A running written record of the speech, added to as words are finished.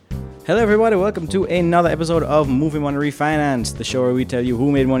Hello, everybody. Welcome to another episode of Movie Money Refinance, the show where we tell you who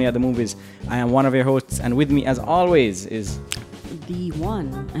made money at the movies. I am one of your hosts, and with me, as always, is the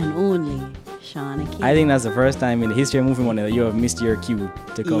one and only Shauna King. I think that's the first time in the history of Movie Money that you have missed your cue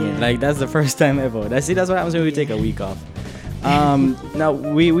to come in. Like, that's the first time ever. That's what happens when we take a week off. Now,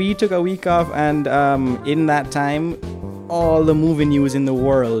 we took a week off, and in that time, all the movie news in the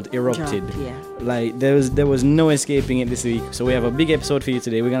world erupted. Like, there was no escaping it this week. So we have a big episode for you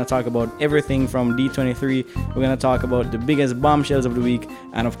today. We're going to talk about everything from D23. We're going to talk about the biggest bombshells of the week,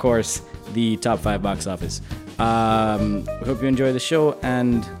 and of course, the top 5 box office. We hope you enjoy the show,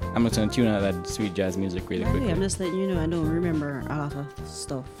 and I'm just going to tune out that sweet jazz music really quickly. I'm just letting you know I don't remember a lot of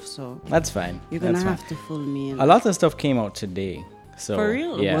stuff, so that's fine. You're going to have to fill me in. A lot of stuff came out today. So, for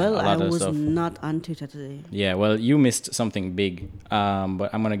real? Yeah, well, I was stuff. not on Twitter today. Yeah, well, you missed something big, but I'm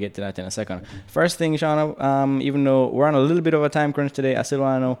going to get to that in a second. First thing, Shauna, even though we're on a little bit of a time crunch today, I still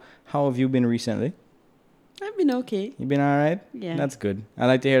want to know, how have you been recently? I've been okay. You've been all right? Yeah. That's good. I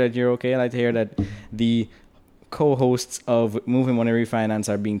like to hear that you're okay. I like to hear that the co-hosts of Movie Money Refinance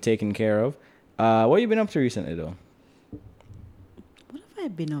are being taken care of. What have you been up to recently, though? What have I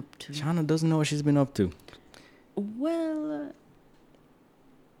been up to? Shauna doesn't know what she's been up to. Well...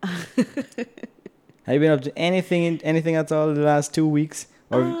 Have you been up to anything at all the last 2 weeks?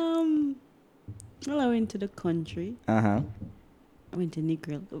 Or well, I went to the country. I went to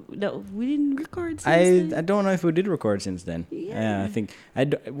Negril. No, we didn't record since then. I don't know if we did record since then. Yeah. I think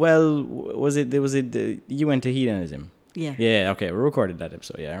was it you went to hedonism? Yeah. Yeah, okay. We recorded that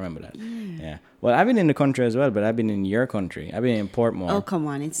episode. Yeah, I remember that. Yeah. Well, I've been in the country as well, but I've been in your country. I've been in Portmore. Oh, come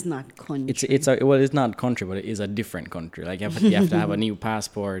on. It's not country. It's not country, but it is a different country. Like, you have to have a new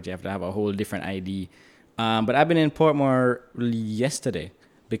passport. You have to have a whole different ID. But I've been in Portmore yesterday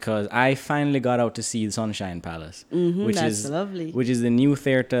because I finally got out to see the Sunshine Palace, which that's is lovely. Which is the new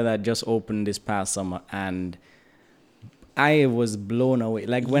theater that just opened this past summer, and I was blown away.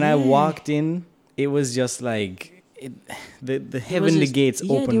 Like, when I walked in, it was just like the heavenly gates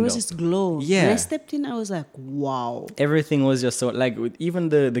opened up. Yeah, there was this glow. Yeah. When I stepped in, I was like, wow. Everything was just so, like, with even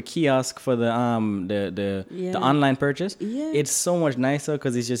the kiosk for the online purchase. Yeah. It's so much nicer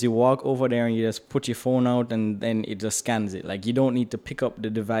because it's just, you walk over there and you just put your phone out and then it just scans it. Like, you don't need to pick up the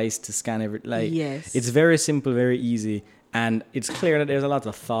device to scan everything. Like, yes. It's very simple, very easy, and it's clear that there's a lot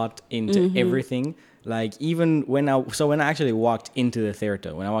of thought into everything. Like, even when I actually walked into the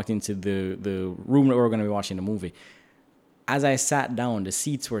theater, when I walked into the room that we were going to be watching the movie, as I sat down, the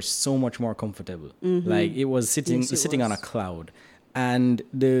seats were so much more comfortable. Like, it was sitting on a cloud, and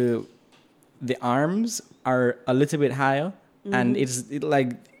the arms are a little bit higher, and it's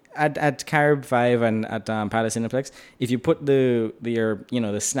like at Carib 5 and at Palace Cineplex, if you put the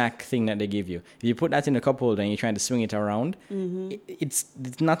snack thing that they give you, if you put that in a cup holder and you're trying to swing it around, it's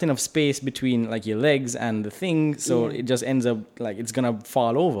not enough space between, like, your legs and the thing, so it just ends up like it's gonna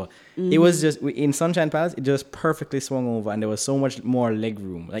fall over. It was just, in Sunshine Palace, it just perfectly swung over, and there was so much more leg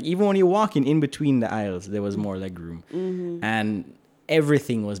room. Like, even when you're walking in between the aisles, there was more leg room, and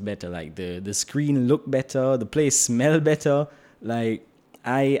everything was better. Like, the screen looked better, the place smelled better. Like,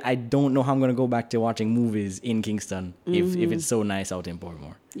 I don't know how I'm going to go back to watching movies in Kingston if it's so nice out in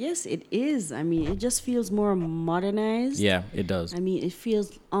Portmore. Yes, it is. I mean, it just feels more modernized. Yeah, it does. I mean, it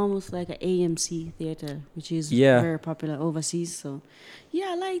feels almost like an AMC theater, which is very popular overseas. So,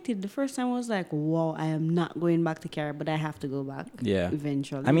 yeah, I liked it. The first time I was like, wow, I am not going back to Carib, but I have to go back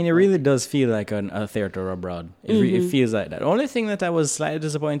eventually. I mean, it really does feel like a theater abroad. It feels like that. The only thing that I was slightly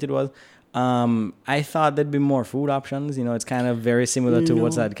disappointed was, I thought there'd be more food options. It's kind of very similar to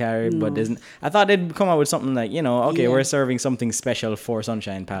what's at Carib, but I thought they'd come out with something like, we're serving something special for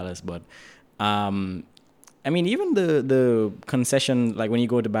Sunshine Palace, but I mean, even the concession, like when you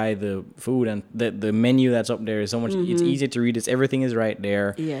go to buy the food and the menu that's up there is so much, it's easy to read. Everything is right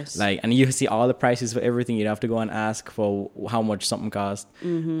there. Yes. Like, and you see all the prices for everything. You'd have to go and ask for how much something cost.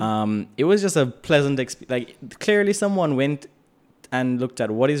 It was just a pleasant experience. Like, clearly someone went and looked at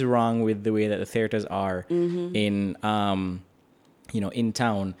what is wrong with the way that the theaters are in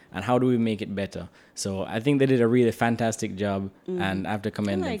town, and how do we make it better. So I think they did a really fantastic job, and I have to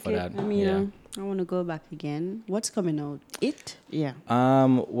commend them for that. I mean, I want to go back again. What's coming out? It? Yeah.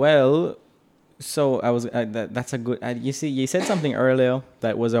 Well, so I was. That's a good. You see, you said something earlier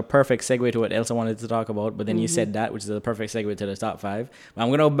that was a perfect segue to what else I wanted to talk about. But then you said that, which is a perfect segue to the top 5. But I'm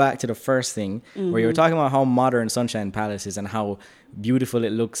gonna go back to the first thing where you were talking about how modern Sunshine Palace is and how beautiful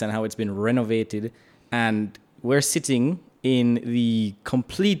it looks and how it's been renovated, and we're sitting in the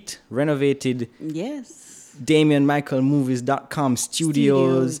complete renovated DamianMichaelMovies.com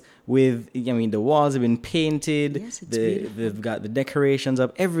studios with, I mean, the walls have been painted. Yes, it's beautiful. They've got the decorations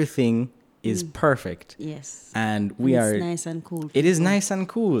up. Everything is perfect. Yes. And it's nice and cool. It is nice and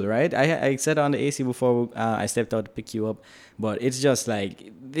cool, right? I said on the AC before I stepped out to pick you up, but it's just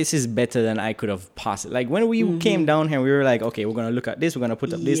like, this is better than I could have possibly. Like when we came down here, we were like, okay, we're going to look at this. We're going to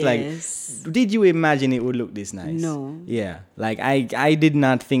put up this. Like, did you imagine it would look this nice? No. Yeah. Like I did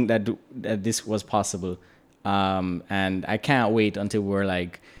not think that this was possible. And I can't wait until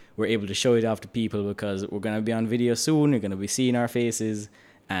we're able to show it off to people, because we're going to be on video soon. You're going to be seeing our faces.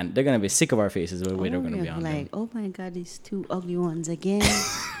 And they're going to be sick of our faces the way they're going to be on like, oh my God, these two ugly ones again.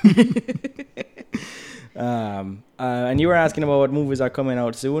 And you were asking about what movies are coming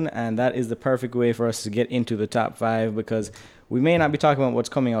out soon, and that is the perfect way for us to get into the top 5, because we may not be talking about what's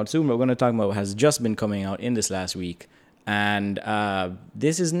coming out soon, but we're going to talk about what has just been coming out in this last week. And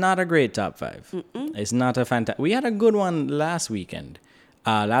this is not a great top 5. It's not a fantastic. We had a good one last weekend.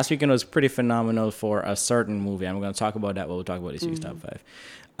 Last weekend was pretty phenomenal for a certain movie. I'm going to talk about that when we'll talk about this week's top 5.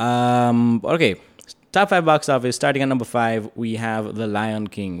 Okay, top 5 box office. Starting at number 5, we have The Lion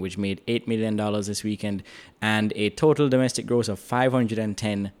King, which made $8 million this weekend and a total domestic gross of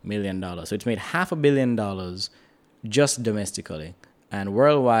 $510 million. So it's made $500 million just domestically. And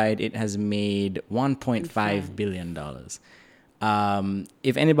worldwide, it has made $1.5 billion.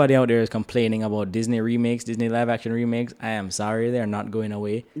 If anybody out there is complaining about Disney remakes, Disney live action remakes, I am sorry, they're not going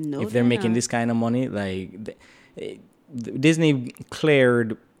away. No, if they're making this kind of money, like Disney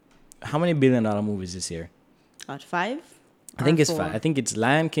cleared how many $1 billion movies this year? At 5? I think it's 5. I think it's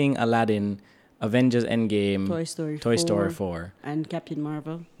Lion King, Aladdin, Avengers Endgame, Toy Story 4, and Captain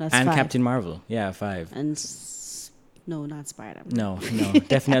Marvel. That's and 5. Captain Marvel. Yeah, 5. And no, not Spider-Man. No,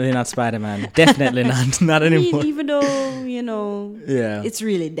 definitely not Spider-Man. Definitely not anymore. Even though, it's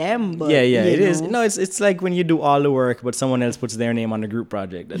really them. But, it is. No, it's like when you do all the work, but someone else puts their name on the group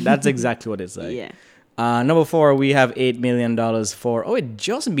project. That's exactly what it's like. Yeah. Number 4, we have $8 million for... Oh, it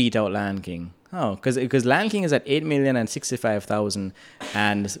just beat out Lion King. Oh, because Lion King is at $8,065,000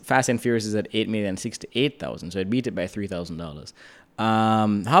 and Fast and Furious is at $8,068,000. So it beat it by $3,000.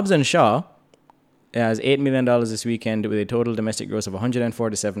 Hobbs and Shaw has $8 million this weekend with a total domestic gross of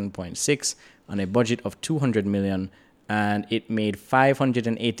 147.6 on a budget of $200 million, and it made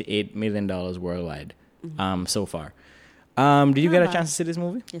 $588 million worldwide so far. Did you get a chance to see this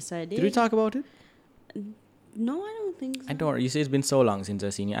movie? Yes, I did. Did we talk about it? No, I don't think so. I don't. You say it's been so long since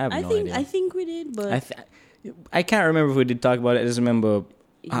I've seen you. I have no idea. I think we did, but I can't remember if we did talk about it. I just remember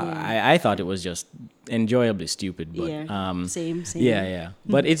I thought it was just enjoyably stupid. But, same. Yeah.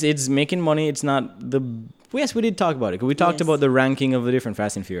 But it's making money. It's not the... Yes, we did talk about it. Because we talked about the ranking of the different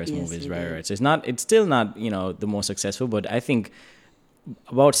Fast and Furious movies, right? So it's still not, the most successful, but I think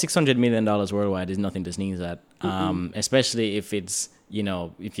about $600 million worldwide is nothing to sneeze at. Especially if it's,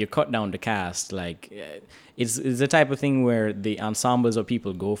 if you cut down the cast, like it's the type of thing where the ensembles of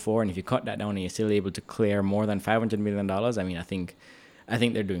people go for, and if you cut that down and you're still able to clear more than $500 million, I mean, I think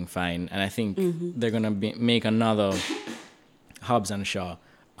they're doing fine, and I think they're gonna make another Hobbs and Shaw.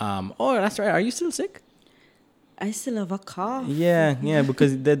 Oh, that's right. Are you still sick? I still have a cough. Yeah,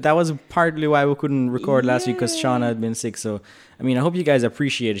 because that was partly why we couldn't record last week, because Shauna had been sick. So, I mean, I hope you guys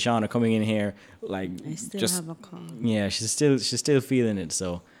appreciate Shauna coming in here. Like, I still have a cough. Yeah, she's still feeling it.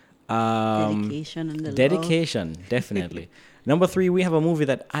 So, dedication and the dedication, love. Definitely. Number 3, we have a movie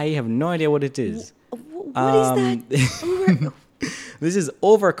that I have no idea what it is. What is that? This is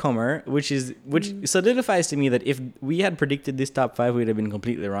Overcomer, which solidifies to me that if we had predicted this top 5, we'd have been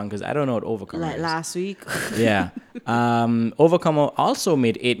completely wrong, because I don't know what Overcomer is. Like last week. Yeah. Overcomer also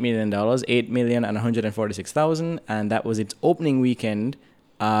made $8 million, $8,146,000, and that was its opening weekend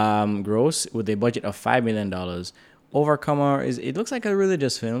gross with a budget of $5 million. Overcomer it looks like a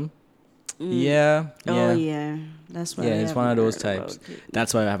religious film. Yeah. Oh, yeah. That's why. Yeah, it's one of those types.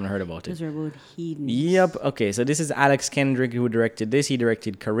 That's why I haven't heard about it. Because we're about heathens. Yep. Okay, so this is Alex Kendrick who directed this. He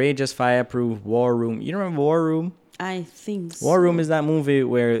directed Courageous, Fireproof, War Room. You remember War Room? I think so. War Room is that movie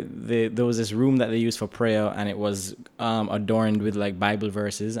where there was this room that they used for prayer, and it was adorned with like Bible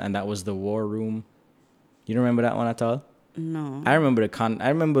verses, and that was the War Room. You don't remember that one at all? No. I remember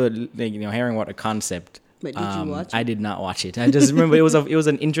hearing what a concept. But did you watch it? I did not watch it. I just remember it was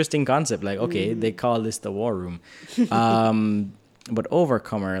an interesting concept. Like, okay, they call this the War Room. But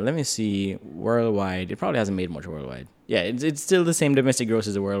Overcomer, let me see, worldwide, it probably hasn't made much worldwide. Yeah, it's still the same domestic gross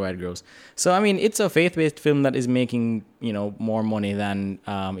as the worldwide gross. So, I mean, it's a faith-based film that is making, more money than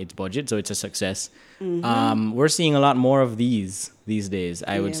its budget, so it's a success. We're seeing a lot more of these days,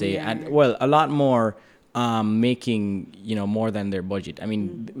 I would say. And, a lot more making, more than their budget. I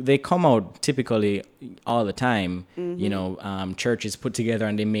mean, they come out typically all the time. Churches put together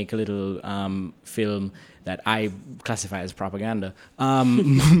and they make a little film that I classify as propaganda.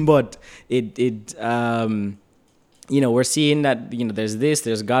 But we're seeing that,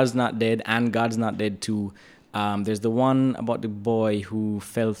 there's God's Not Dead and God's Not Dead 2. There's the one about the boy who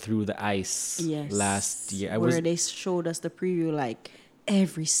fell through the ice last year. Where they showed us the preview, like,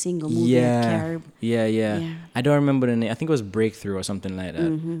 every single movie at Carib. Yeah. I don't remember the name. I think it was Breakthrough or something like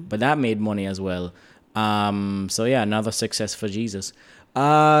that. But that made money as well. Another success for Jesus.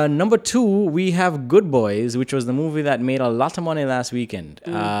 Number 2, we have Good Boys, which was the movie that made a lot of money last weekend.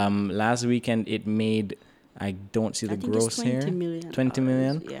 Last weekend it made, I don't see the gross here. 20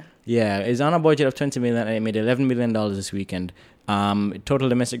 million. Yeah, it's on a budget of 20 million and it made $11 million this weekend. Total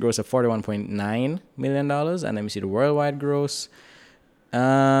domestic gross of $41.9 million. And let me see the worldwide gross.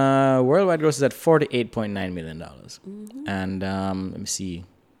 Worldwide gross is at $48.9 million. And let me see.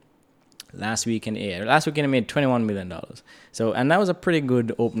 Last weekend it made $21 million. So, and that was a pretty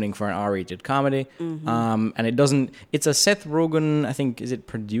good opening for an R-rated comedy. And it's a Seth Rogen, I think, is it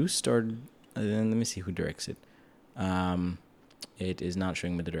produced or, let me see who directs it. It is not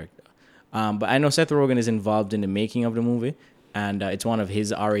showing me the director. But I know Seth Rogen is involved in the making of the movie, and it's one of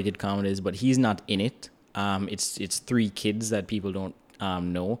his R-rated comedies, but he's not in it. It's 3 kids that people don't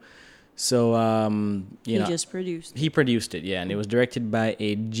know. So, he just produced. He produced it, yeah, and it was directed by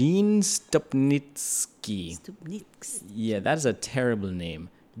a Gene Stupnitsky. Yeah, that's a terrible name.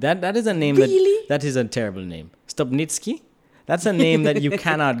 That is a name that is a terrible name. Stupnitsky? That's a name that you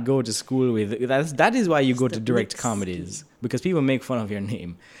cannot go to school with. That is why you go to direct comedies, because people make fun of your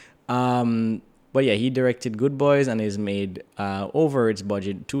name. But yeah, he directed Good Boys and is made over its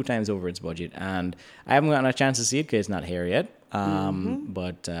budget, 2 times over its budget. And I haven't gotten a chance to see it because it's not here yet.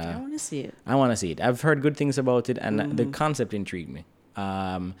 But I want to see it. I want to see it. I've heard good things about it, and the concept intrigued me.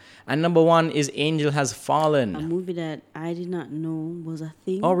 And number 1 is Angel Has Fallen. A movie that I did not know was a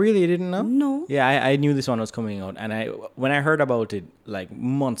thing. Oh, really? You didn't know? No. Yeah, I knew this one was coming out. And when I heard about it, like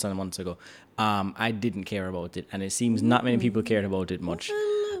months and months ago, I didn't care about it. And it seems not many people cared about it much.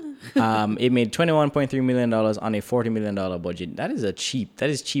 It made $21.3 million on a $40 million budget. That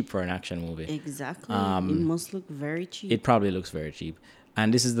is cheap for an action movie. Exactly. It must look very cheap. It probably looks very cheap.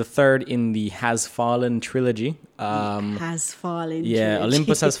 And this is the 3rd in the Has Fallen trilogy. Has Fallen. Yeah, trilogy.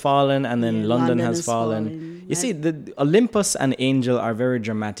 Olympus Has Fallen, and then London has fallen. You see, the Olympus and Angel are very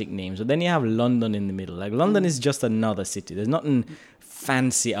dramatic names, but then you have London in the middle. Like, London is just another city. There's nothing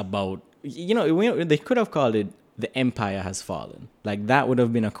fancy about. They could have called it The Empire Has Fallen. Like, that would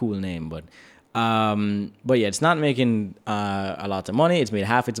have been a cool name, but yeah, it's not making a lot of money. It's made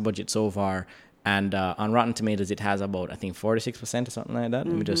half its budget so far. And on Rotten Tomatoes, it has about, I think, 46% or something like that.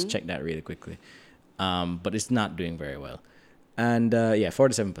 Let me just check that really quickly. But it's not doing very well. And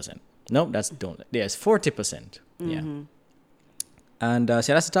 47%. Nope, it's 40%. Yeah. And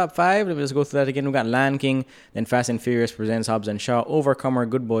so that's the top 5. Let me just go through that again. We've got Lion King, then Fast and Furious Presents Hobbs and Shaw, Overcomer,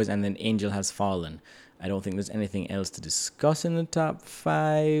 Good Boys, and then Angel Has Fallen. I don't think there's anything else to discuss in the top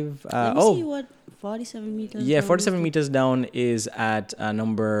 5. Let me see what 47 meters. Yeah, 47 meters down is at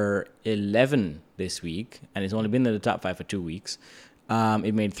number 11 this week, and it's only been in the top 5 for 2 weeks.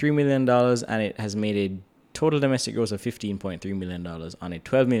 It made $3 million, and it has made a total domestic gross of $15.3 million on a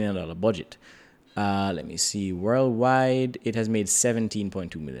 $12 million budget. Let me see. Worldwide, it has made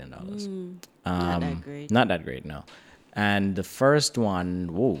 $17.2 million. Not that great. Not that great, no. And the first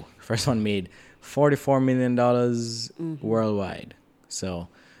one made $44 million worldwide. So,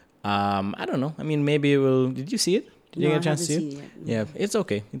 I don't know. I mean, maybe it will. Did you see it? Did you get a chance to see it? Yeah, it's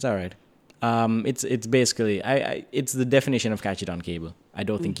okay. It's all right. It's basically it's the definition of catch it on cable. I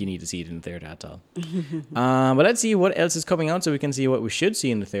don't think you need to see it in the theater at all. But let's see what else is coming out so we can see what we should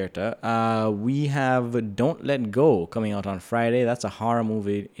see in the theater. We have Don't Let Go coming out on Friday. That's a horror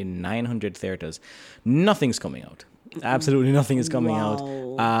movie in 900 theaters. Nothing's coming out. Absolutely nothing is coming out.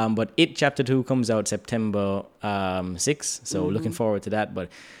 But It Chapter 2 comes out September 6th. So looking forward to that. But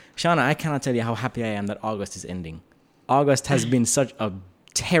Shauna, I cannot tell you how happy I am that August is ending. August has been such a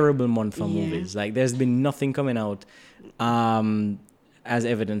terrible month for movies. Like, there's been nothing coming out, as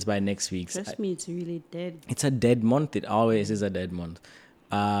evidenced by next week's. Trust me, it's really dead. It's a dead month. It always is a dead month.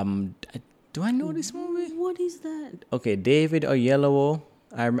 Do I know this movie? What is that? Okay, David Oyelowo.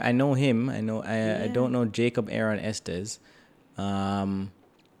 I know him. I don't know Jacob Aaron Estes. But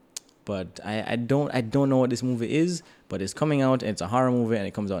I don't know what this movie is. But it's coming out. And it's a horror movie, and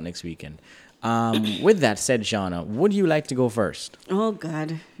it comes out next weekend. With that said, Shauna, would you like to go first? Oh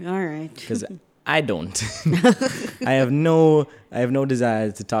God! All right. Because I don't. I have no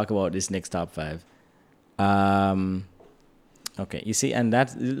desire to talk about this next top 5. Okay, you see, and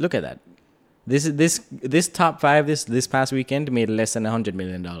look at that. This top 5 this past weekend made less than $100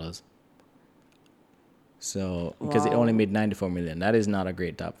 million. So because it only made 94 million, that is not a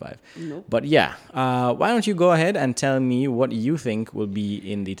great top 5. Nope. But yeah, why don't you go ahead and tell me what you think will be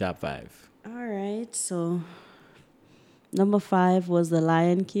in the top 5? All right, so number 5 was The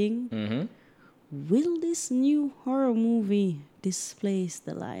Lion King. Mm-hmm. Will this new horror movie displace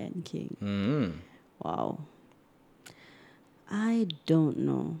The Lion King? Mm-hmm. Wow. I don't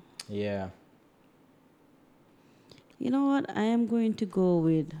know. Yeah. You know what? I am going to go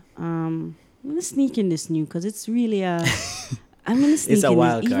with I'm gonna sneak in this new because it's really a. I'm gonna sneak It's a in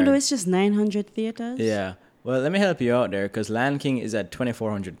wild this, card. even though it's just 900 theaters. Yeah. Well, let me help you out there because Lion King is at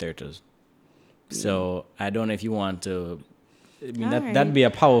 2,400 theaters. So I don't know if you want to. I mean, that'd be a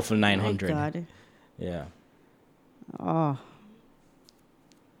powerful 900. My God. Yeah. Oh.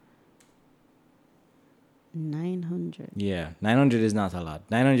 900. Yeah. 900 is not a lot.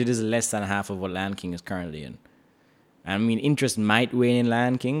 900 is less than half of what Lion King is currently in. I mean, interest might wane in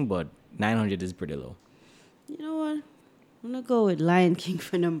Lion King, but 900 is pretty low. You know what? I'm gonna go with Lion King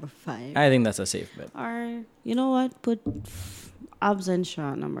for number 5. I think that's a safe bet. Or you know what? Put Hobbs and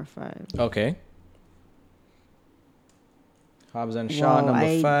Shaw number 5. Okay. Hobbs and Shaw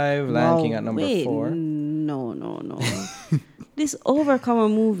number 5. Lion King at number 4. No. This Overcomer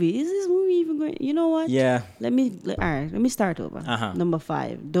movie. Is this movie even going? You know what? Yeah. Let me start over. Number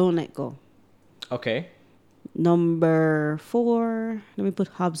 5. Don't Let Go. Okay. Number 4. Let me put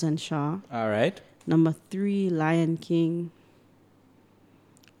Hobbs and Shaw. All right. Number 3. Lion King.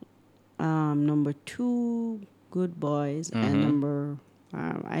 Number 2. Good Boys. And number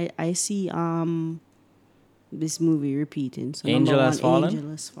I see this movie repeating. So Angel Has Fallen? Angel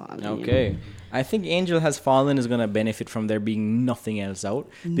Has Fallen. Okay. I think Angel Has Fallen is going to benefit from there being nothing else out.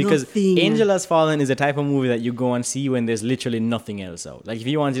 Because Nothing. Angel Has Fallen is a type of movie that you go and see when there's literally nothing else out. Like if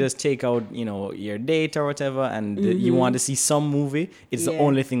you want to just take out, your date or whatever and you want to see some movie, it's the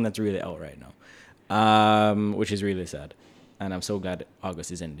only thing that's really out right now. Which is really sad. And I'm so glad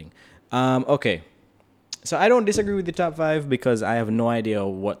August is ending. Okay. So I don't disagree with the top 5 because I have no idea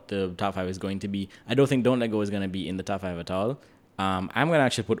what the top 5 is going to be. I don't think Don't Let Go is going to be in the top 5 at all. I'm going to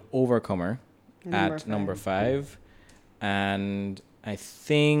actually put Overcomer at number 5. And I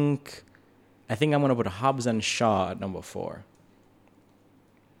think I'm going to put Hobbs and Shaw at number 4.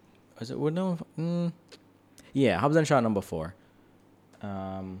 Is it? Well, no. Yeah, Hobbs and Shaw at number 4.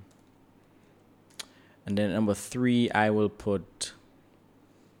 And then at number 3, I will put...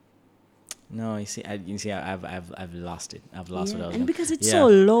 No, I've lost it. I've lost what I was. And because it's so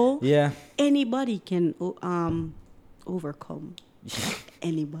low, anybody can overcome.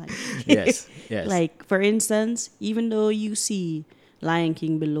 Anybody. Yes. Like for instance, even though you see Lion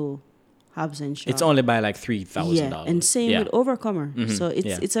King below Hobbs and Shaw, it's only by like $3,000. Yeah, and same with Overcomer. So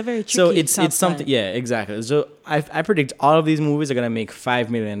it's a very tricky. So it's something. Yeah, exactly. So I predict all of these movies are gonna make $5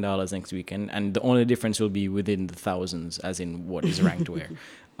 million next weekend, and the only difference will be within the thousands, as in what is ranked where.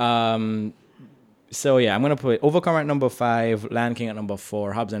 So yeah, I'm gonna put Overcomer at number 5, Lion King at number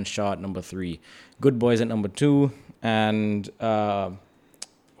 4, Hobbs and Shaw at number 3, Good Boys at number 2, and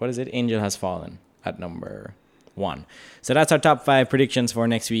Angel Has Fallen at number 1. So that's our top 5 predictions for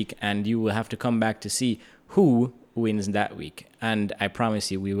next week, and you will have to come back to see who wins that week. And I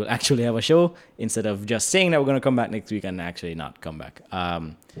promise you, we will actually have a show instead of just saying that we're gonna come back next week and actually not come back.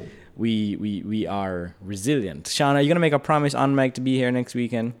 We are resilient. Shauna, are you gonna make a promise on mic to be here next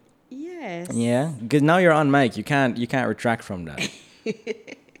weekend? Yes. Yeah, because now you're on mic. You can't retract from that.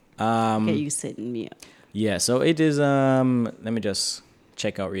 Okay, you setting me up. Yeah, so it is. Let me just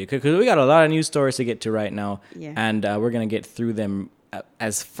check out real quick because we got a lot of news stories to get to right now, and we're gonna get through them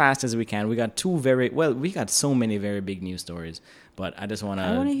as fast as we can. We got we got so many very big news stories, but I just wanna.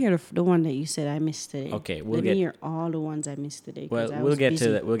 I want to hear the one that you said I missed today. Okay, Let me hear all the ones I missed today. Well, we'll get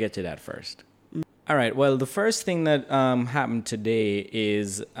to that. We'll get to that first. All right. Well, the first thing that happened today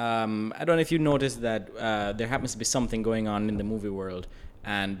is I don't know if you noticed that there happens to be something going on in the movie world,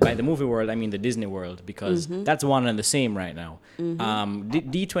 and by the movie world I mean the Disney world because that's one and the same right now.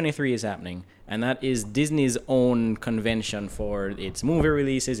 D23 is happening, and that is Disney's own convention for its movie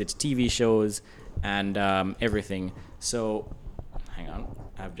releases, its TV shows, and everything. So, hang on,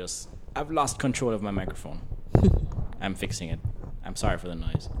 I've lost control of my microphone. I'm fixing it. I'm sorry for the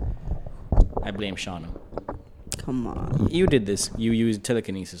noise. I blame Shauna. Come on. You did this. You used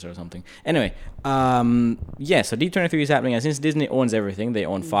telekinesis or something. Anyway, so D23 is happening. And since Disney owns everything, they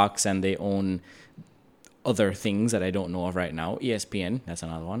own Fox and they own other things that I don't know of right now. ESPN, that's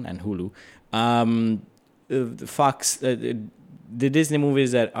another one, and Hulu. Fox, the Disney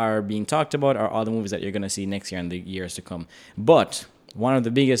movies that are being talked about are all the movies that you're going to see next year and the years to come. But one of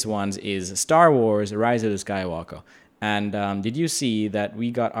the biggest ones is Star Wars: Rise of the Skywalker. And did you see that we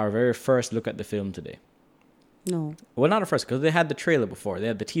got our very first look at the film today? No. Well, not at first, because they had the trailer before. They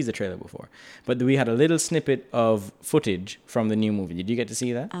had the teaser trailer before. But we had a little snippet of footage from the new movie. Did you get to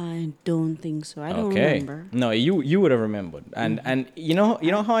see that? I don't think so. I don't remember. No, you would have remembered. And you know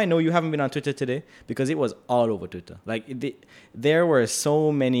how I know you haven't been on Twitter today? Because it was all over Twitter. Like, there were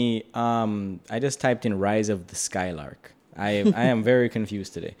so many... I just typed in Rise of the Skylark. I am very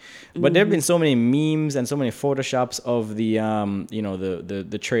confused today, but there have been so many memes and so many photoshops of the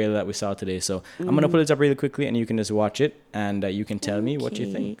the trailer that we saw today. So I'm gonna pull it up really quickly, and you can just watch it, and you can tell me what you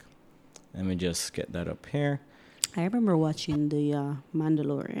think. Let me just get that up here. I remember watching the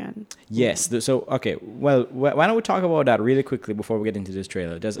Mandalorian. Yes. Okay. Well, why don't we talk about that really quickly before we get into this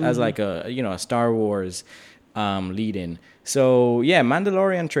trailer, just as like a Star Wars lead-in. So yeah,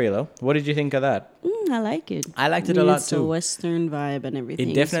 Mandalorian trailer. What did you think of that? I like it. I liked it a lot too. It's a Western vibe and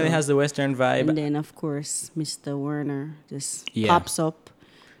everything. It definitely has the Western vibe. And then of course, Mr. Werner just pops up.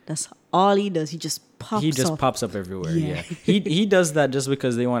 That's all he does. He just pops up. He just pops up everywhere. Yeah. He does that just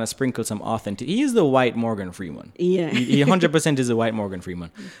because they want to sprinkle some authentic. He is the white Morgan Freeman. Yeah. He 100% is the white Morgan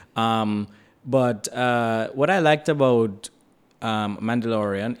Freeman. But what I liked about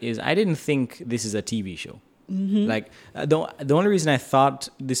Mandalorian is I didn't think this is a TV show. Mm-hmm. Like the only reason I thought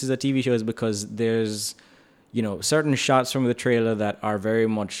this is a TV show is because there's certain shots from the trailer that are very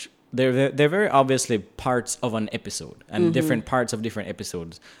much they're very obviously parts of an episode and different parts of different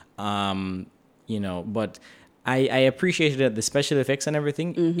episodes. But I appreciated the special effects and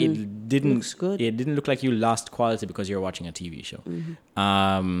everything. It didn't looks good. It didn't look like you lost quality because you're watching a TV show.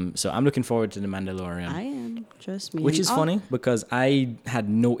 So I'm looking forward to The Mandalorian. I am, trust me. Which is funny because I had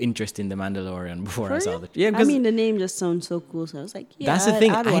no interest in The Mandalorian before I saw it. Yeah, I mean the name just sounds so cool. So I was like, yeah. That's the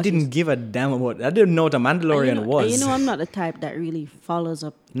thing. I didn't give a damn about. I didn't know what a Mandalorian was. I'm not the type that really follows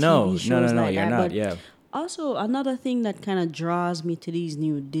up. No, TV shows no, like you're that, not. but Yeah. Also, another thing that kind of draws me to these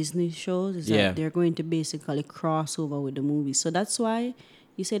new Disney shows is that they're going to basically cross over with the movies. So that's why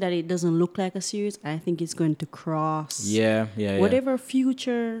you say that it doesn't look like a series. I think it's going to cross. Yeah. Whatever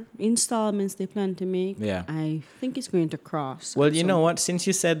future installments they plan to make, I think it's going to cross. Well, you know what? Since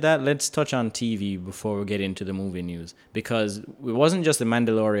you said that, let's touch on TV before we get into the movie news. Because it wasn't just the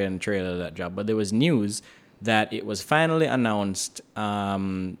Mandalorian trailer that dropped, but there was news that it was finally announced,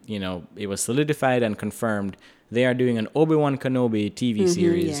 it was solidified and confirmed. They are doing an Obi-Wan Kenobi TV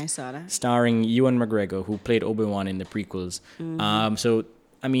series. Yeah, I saw that. Starring Ewan McGregor, who played Obi-Wan in the prequels. So,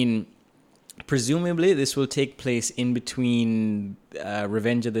 I mean, presumably this will take place in between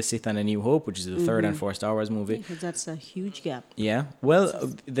Revenge of the Sith and A New Hope, which is the third and fourth Star Wars movie. Because that's a huge gap. Yeah,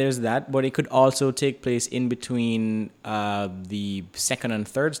 well, there's that, but it could also take place in between the second and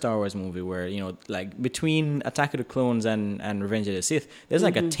third Star Wars movie, where like between Attack of the Clones and Revenge of the Sith, there's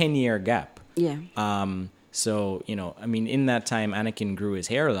like a 10-year gap. Yeah. So, I mean, in that time, Anakin grew his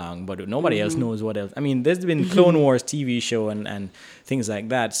hair long, but nobody else knows what else. I mean, there's been Clone Wars TV show and things like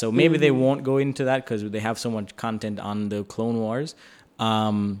that. So maybe they won't go into that because they have so much content on the Clone Wars.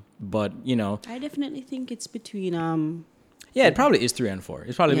 But, I definitely think it's between... Yeah, it probably is 3 and 4.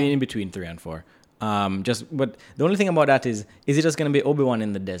 It's probably in between 3 and 4. But the only thing about that is it just going to be Obi-Wan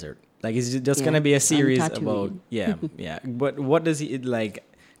in the desert? Like, is it just going to be a series about... Yeah. But what does he... Like,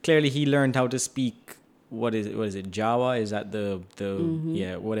 clearly he learned how to speak... What is it? Jawa? Is that the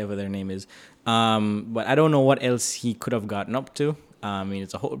whatever their name is? But I don't know what else he could have gotten up to. I mean,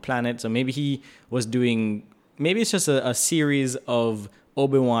 it's a whole planet, so maybe he was doing. Maybe it's just a series of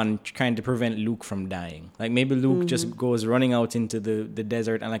Obi-Wan trying to prevent Luke from dying. Like maybe Luke just goes running out into the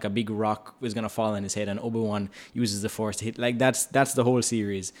desert and like a big rock is gonna fall on his head, and Obi-Wan uses the Force to hit. Like that's the whole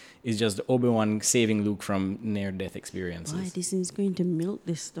series. Is just Obi-Wan saving Luke from near-death experiences. Why Disney's going to milk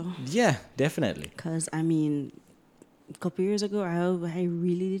this though? Yeah, definitely. Because I mean, a couple years ago, I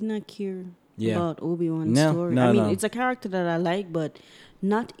really did not care about Obi-Wan's story. I mean, it's a character that I like, but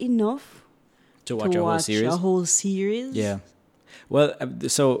not enough to watch a whole series. Yeah. Well,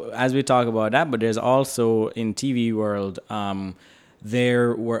 so as we talk about that, but there's also in TV world,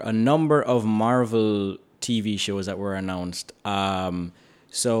 there were a number of Marvel TV shows that were announced.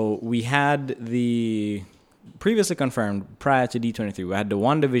 So we had the previously confirmed prior to D23, we had the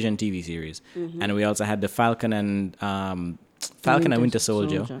WandaVision TV series, and we also had the Falcon and Winter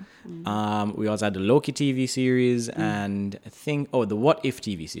Soldier. We also had the Loki TV series and I think the What If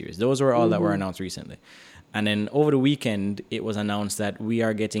TV series. Those were all that were announced recently. And then over the weekend, it was announced that we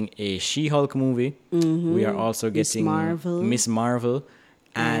are getting a She-Hulk movie. We are also getting Miss Marvel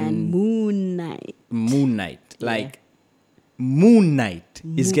and Moon Knight. Like, Moon Knight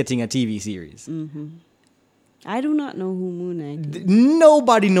is getting a TV series. I do not know who Moon Knight is.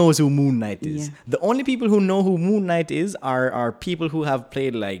 Nobody knows who Moon Knight is. Yeah. The only people who know who Moon Knight is are people who have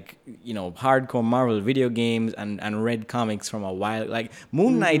played like, hardcore Marvel video games and read comics from a while. Like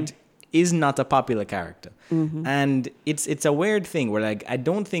Moon Knight is not a popular character. And it's a weird thing where like I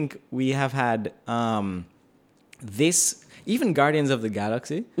don't think we have had this, even Guardians of the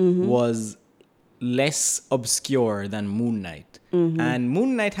Galaxy was less obscure than Moon Knight. And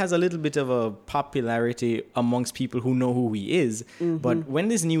Moon Knight has a little bit of a popularity amongst people who know who he is. But when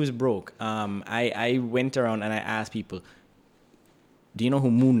this news broke, I went around and I asked people, do you know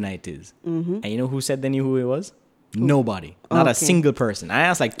who Moon Knight is? And you know who said they knew who he was? Nobody. Not a single person. I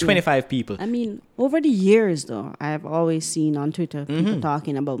asked like 25 people. I mean, over the years, though, I've always seen on Twitter people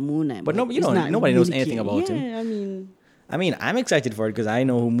talking about Moon Knight. But nobody knows anything about him. Yeah, I mean, I'm excited for it because I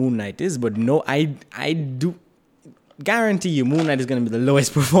know who Moon Knight is, but no, I do guarantee you Moon Knight is going to be the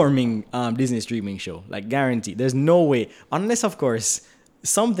lowest performing Disney streaming show. Like, guarantee. There's no way. Unless, of course,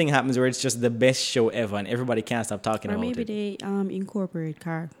 something happens where it's just the best show ever and everybody can't stop talking about it. Or maybe they incorporate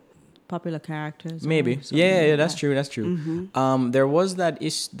popular characters. Maybe. Yeah, that's true. There was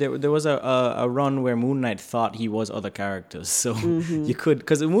there was a run where Moon Knight thought he was other characters. So you could,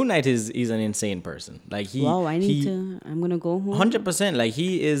 because Moon Knight is an insane person. Like I'm gonna go home. 100%. Like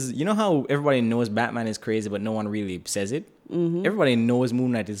he is, you know how everybody knows Batman is crazy, but no one really says it? Everybody knows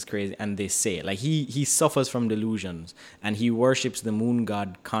Moon Knight is crazy and they say it. Like he suffers from delusions and he worships the moon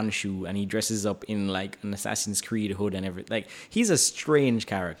god Khonshu and he dresses up in like an Assassin's Creed hood and everything. Like he's a strange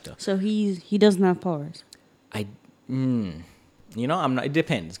character. So he doesn't have powers. I'm not, it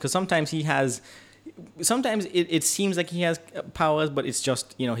depends, because sometimes it seems like he has powers, but it's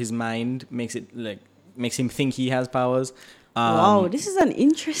just, his mind makes him think he has powers. Wow, this is an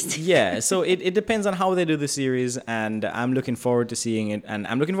interesting. Yeah, so it depends on how they do the series, and I'm looking forward to seeing it, and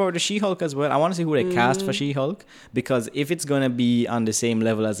I'm looking forward to She-Hulk as well. I want to see who they cast for She-Hulk, because if it's gonna be on the same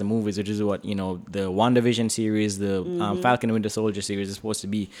level as the movies, which is what the WandaVision series, the Falcon and Winter Soldier series is supposed to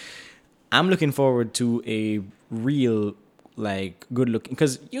be, I'm looking forward to a real good looking,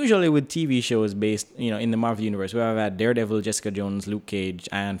 because usually with TV shows based in the Marvel universe, where I've had Daredevil, Jessica Jones, Luke Cage,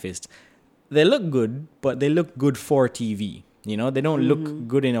 Iron Fist. They look good, but they look good for TV. They don't look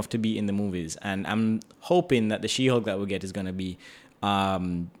good enough to be in the movies. And I'm hoping that the She-Hulk that we get is going to be, a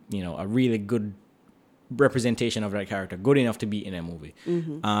really good representation of that character, good enough to be in a movie.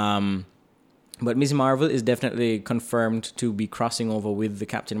 But Ms. Marvel is definitely confirmed to be crossing over with the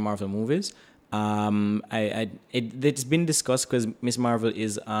Captain Marvel movies. It's been discussed because Ms. Marvel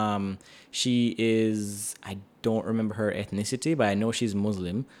is, she is, I don't remember her ethnicity, but I know she's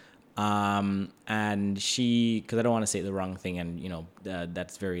Muslim. And because I don't want to say the wrong thing, and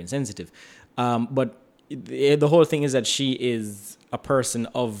that's very insensitive. But the whole thing is that she is a person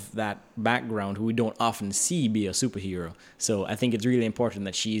of that background who we don't often see be a superhero. So I think it's really important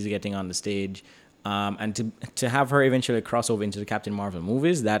that she's getting on the stage, and to have her eventually cross over into the Captain Marvel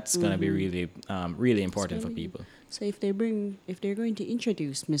movies. That's gonna be really, really important for people. So if they're going to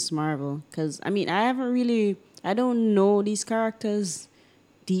introduce Miss Marvel, because I don't know these characters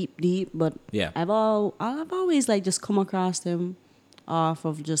deep, but yeah, I've always just come across them off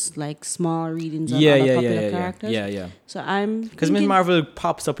of just small readings of other popular characters. Yeah. So I'm because Ms. Marvel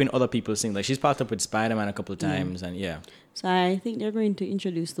pops up in other people's things. Like she's popped up with Spider-Man a couple of times, and yeah. So I think they're going to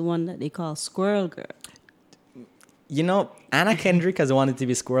introduce the one that they call Squirrel Girl. Anna Kendrick has wanted to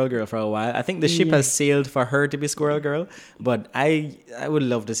be Squirrel Girl for a while. I think the ship has sailed for her to be Squirrel Girl, but I would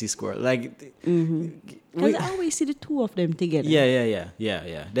love to see Squirrel. Because I always see the two of them together.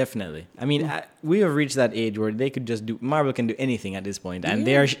 Yeah, definitely. I mean, we have reached that age where they could just Marvel can do anything at this point. And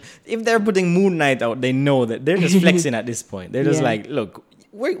if they're putting Moon Knight out, they know that they're just flexing at this point. They're just look,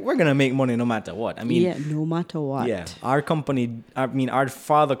 we're going to make money no matter what. I mean, no matter what. Yeah, our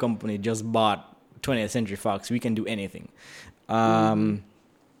father company just bought 20th Century Fox. We can do anything.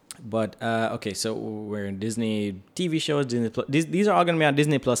 But okay, so we're in Disney TV shows, Disney Plus. These are all going to be on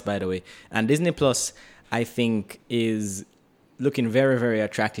Disney Plus, by the way. And Disney Plus, I think, is looking very, very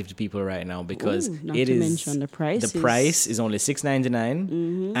attractive to people right now because the price. The price is only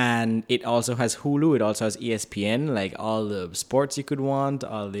 $6.99, and it also has Hulu. It also has ESPN, like all the sports you could want,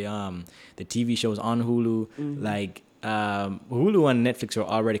 all the TV shows on Hulu, Hulu and Netflix are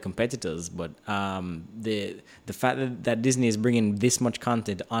already competitors, but the fact that Disney is bringing this much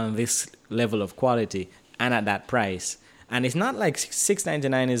content on this level of quality and at that price, and it's not like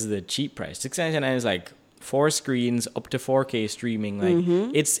 $6.99 is the cheap price. $6.99 is like 4 screens up to 4K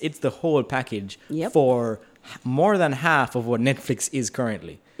streaming. It's the whole package for more than half of what Netflix is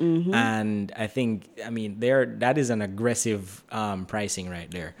currently. And I think, I mean, that is an aggressive pricing right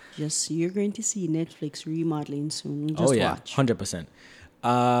there. Just you're going to see Netflix remodeling soon. Just Oh yeah, watch. 100%.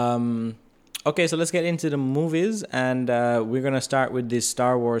 Okay, so let's get into the movies, and we're gonna start with this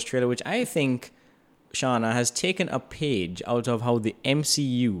Star Wars trailer, which I think, Shauna, has taken a page out of how the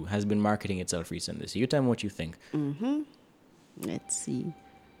MCU has been marketing itself recently. So you tell me what you think. Let's see.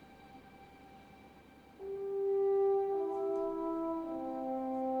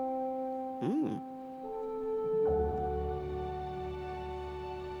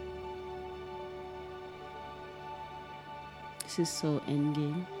 This is so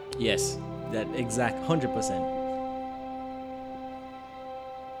Endgame. Yes, that exact 100%.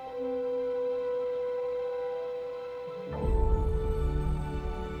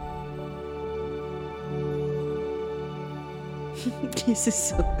 This is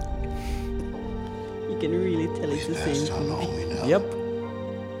so. You can really tell it's the same thing. Yep.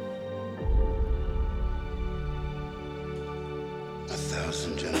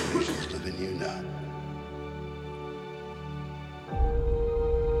 1,000 generations live in you now.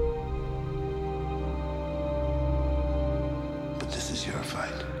 But this is your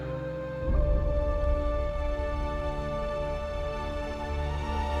fight.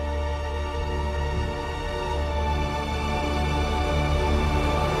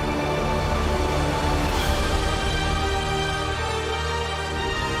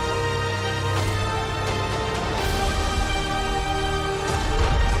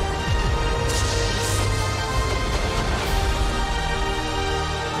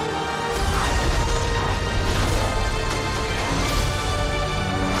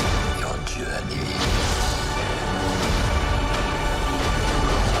 Your journey.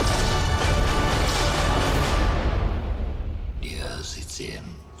 Here's its end.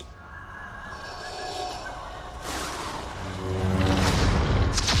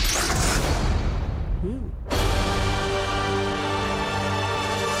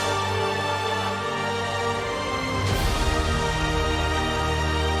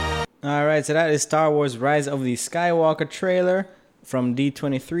 All right, so that is Star Wars Rise of the Skywalker trailer from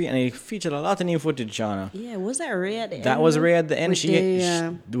D23, and it featured a lot of new footage, Shauna. Yeah, was that Rey at the end? That was Rey at the end.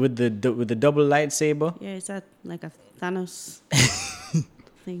 With the, with the double lightsaber. yeah, is that like a Thanos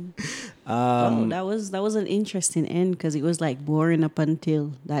thing? That was an interesting end because it was like boring up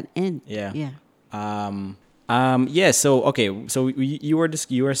until that end. Yeah. Yeah. Yeah. So okay. So you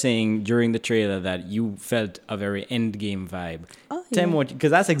were saying during the trailer that you felt a very Endgame vibe. Oh, Tell me yeah. what,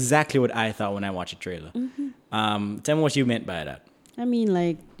 because that's exactly what I thought when I watched the trailer. Tell me what you meant by that. I mean,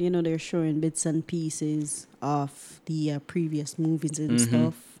 like, you know, they're showing bits and pieces of the previous movies and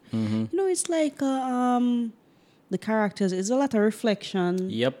stuff. You know, it's like the characters. It's a lot of reflection.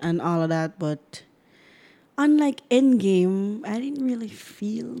 Yep. And all of that, but unlike Endgame, I didn't really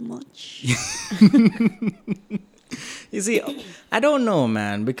feel much. You see, I don't know,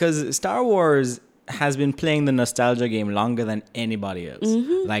 man, because Star Wars has been playing the nostalgia game longer than anybody else.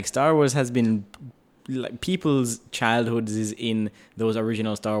 Like, Star Wars has been, like, people's childhoods is in those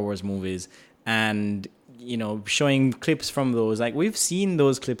original Star Wars movies, and, you know, showing clips from those. Like, we've seen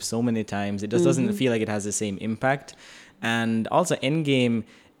those clips so many times. It just doesn't feel like it has the same impact. And also, Endgame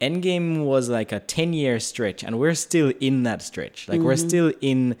was like a 10-year stretch, and we're still in that stretch. Like, we're still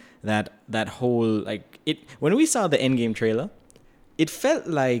in that whole, like, it. When we saw the Endgame trailer, it felt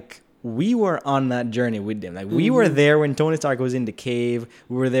like we were on that journey with them. Like, we were there when Tony Stark was in the cave.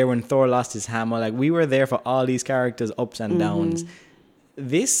 We were there when Thor lost his hammer. Like, we were there for all these characters' ups and downs.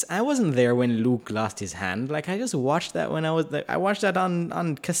 This, I wasn't there when Luke lost his hand. Like, I just watched that when I watched that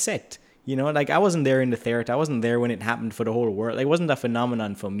on cassette. You know, like, I wasn't there in the theater. I wasn't there when it happened for the whole world. Like, it wasn't a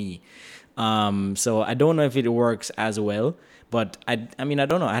phenomenon for me. So I don't know if it works as well. But I mean, I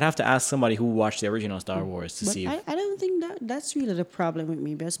don't know. I'd have to ask somebody who watched the original Star Wars to But see. I don't think that's really the problem with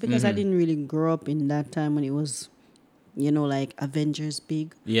me. That's because I didn't really grow up in that time when it was, you know, like Avengers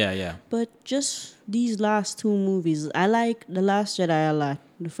big. Yeah. But just these last two movies, I like The Last Jedi a lot.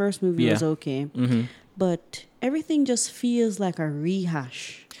 The first movie was okay. But everything just feels like a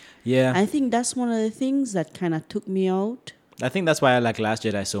rehash. Yeah. I think that's one of the things that kind of took me out. I think that's why I like Last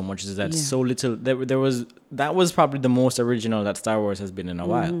Jedi so much, is that Yeah. so little. That was probably the most original that Star Wars has been in a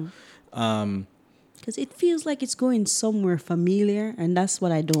while. Because it feels like it's going somewhere familiar, and that's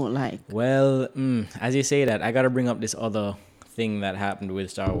what I don't like. Well, as you say that, I got to bring up this other thing that happened with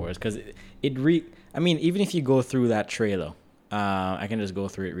Star Wars, because I mean, even if you go through that trailer, I can just go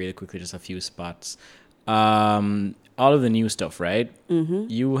through it really quickly, just a few spots. All of the new stuff, right?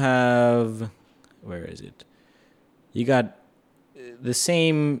 You have, where is it? You got the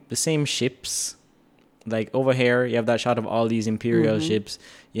same ships, like over here, you have that shot of all these Imperial ships.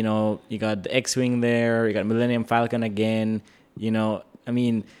 You know, you got the X-Wing there, you got Millennium Falcon again. You know, I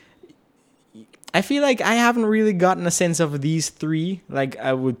mean, I feel like I haven't really gotten a sense of these three, like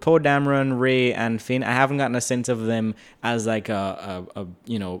with Poe Dameron, Rey, and Finn. I haven't gotten a sense of them as like a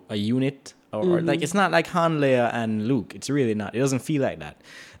unit, or like it's not like Han, Leia, and Luke. It's really not. It doesn't feel like that.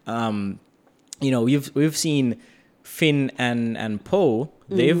 You know, we've seen Finn and Poe.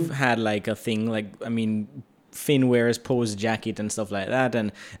 They've had like a thing, like, I mean, Finn wears Poe's jacket and stuff like that,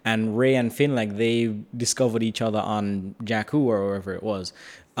 and Rey and Finn, like, they discovered each other on Jakku or wherever it was.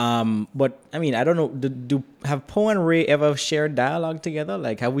 But I mean, I don't know. Do have Poe and Rey ever shared dialogue together?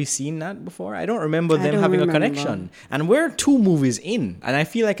 Like, have we seen that before? I don't remember them having a connection. And we're 2 movies in, and I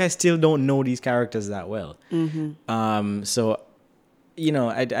feel like I still don't know these characters that well. So, you know,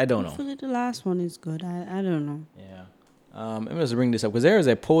 I don't know. Hopefully the last one is good. I don't know. Yeah. I'm going to bring this up because there is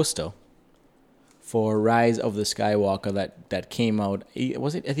a poster for Rise of the Skywalker that came out.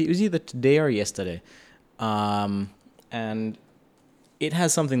 Was it? I think it was either today or yesterday. And it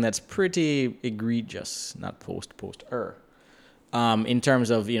has something that's pretty egregious, not poster. In terms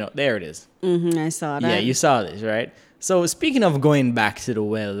of, you know, there it is. I saw that. Yeah, you saw this, right? So speaking of going back to the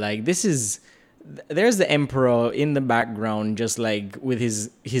well, like, there's the Emperor in the background, just like with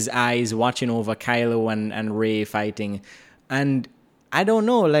his eyes watching over Kylo and Rey fighting. And I don't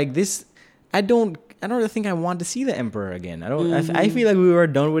know, like this, I don't really think I want to see the Emperor again. I feel like we were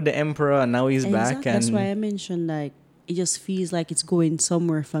done with the Emperor and now he's back. And that's why I mentioned, like, it just feels like it's going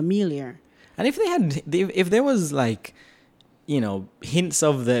somewhere familiar. And if there was, like, you know, hints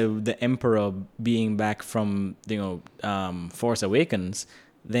of the Emperor being back from, you know, Force Awakens,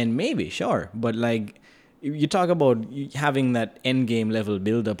 then maybe, sure. But, like, you talk about having that endgame level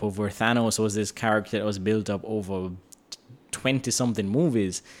build up of where Thanos was this character that was built up over 20-something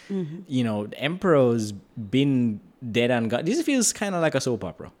movies. You know, the Emperor's been dead and gone. This feels kind of like a soap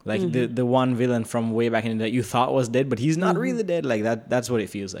opera. Like the one villain from way back in that you thought was dead, but he's not really dead. Like that's what it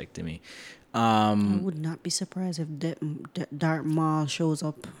feels like to me. I would not be surprised if Darth Maul shows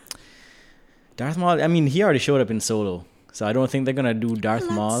up. Darth Maul, I mean, he already showed up in Solo, so I don't think they're gonna do Darth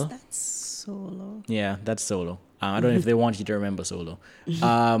Maul. That's Solo. Yeah, that's Solo. I don't know if they want you to remember Solo.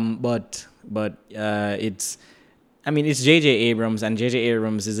 But it's, I mean, it's J.J. Abrams, and J.J.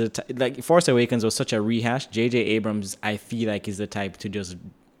 Abrams is like Force Awakens was such a rehash. J.J. Abrams, I feel like, is the type to just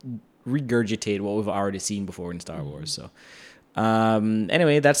regurgitate what we've already seen before in Star Wars. So,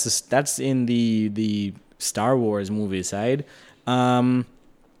 anyway, that's in the Star Wars movie side.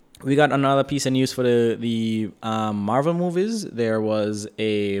 We got another piece of news for the Marvel movies. There was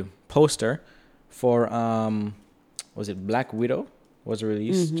a poster for was it Black Widow was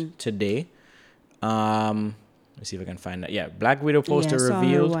released today. Let's see if I can find that. Yeah, Black Widow poster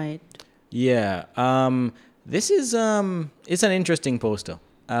revealed. White. Yeah. This is it's an interesting poster.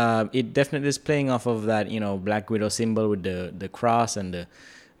 It definitely is playing off of that, you know, Black Widow symbol with the cross and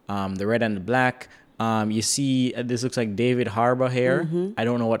the red and the black. You see, this looks like David Harbour here. I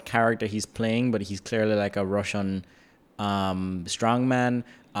don't know what character he's playing, but he's clearly like a Russian strongman.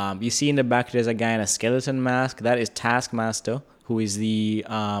 You see in the back there's a guy in a skeleton mask. That is Taskmaster, who is the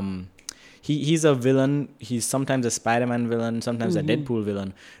he's a villain. He's sometimes a Spider-Man villain, sometimes a Deadpool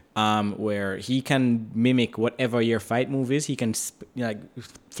villain, where he can mimic whatever your fight move is. He can like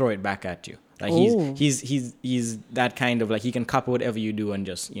throw it back at you. Like he's that kind of, like, he can copy whatever you do and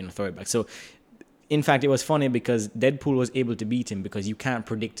just, you know, throw it back. So in fact, it was funny because Deadpool was able to beat him because you can't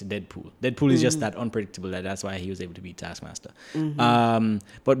predict Deadpool. Deadpool is just that unpredictable that's why he was able to beat Taskmaster.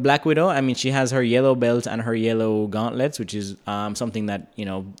 But Black Widow, I mean, she has her yellow belt and her yellow gauntlets, which is something that, you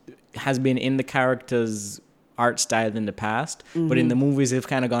know, has been in the character's art style in the past. But in the movies, they've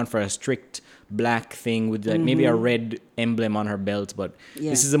kind of gone for a strict black thing with like maybe a red emblem on her belt. But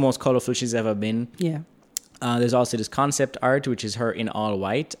this is the most colorful she's ever been. Yeah. There's also this concept art, which is her in all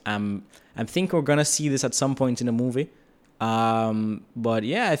white. I think we're gonna see this at some point in the movie. But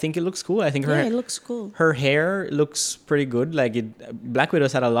yeah, I think it looks cool. I think it looks cool. Her hair looks pretty good. Like Black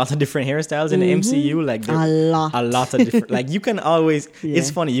Widow's had a lot of different hairstyles in the MCU. Like a lot of different. Like you can always.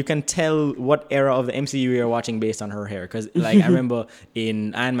 It's funny. You can tell what era of the MCU you're watching based on her hair. Because like I remember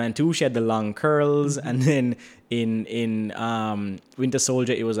in Iron Man 2, she had the long curls, and then in Winter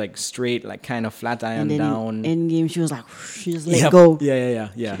Soldier, it was like straight, like kind of flat iron down. Endgame, she was like, she just let go. Yeah.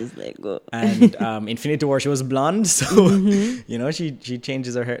 She just let go. And Infinity War, she was blonde, so you know she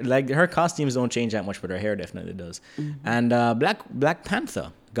changes her hair. Like her costumes don't change that much, but her hair definitely does. And Black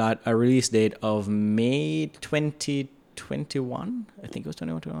Panther got a release date of May 2021. I think it was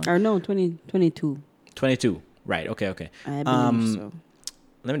 2021. Or no, 2022. 22. Right. Okay. I believe so.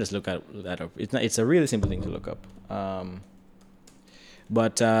 let me just look at that up. It's a really simple thing to look up.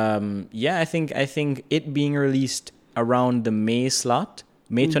 Yeah, I think it being released around the May slot,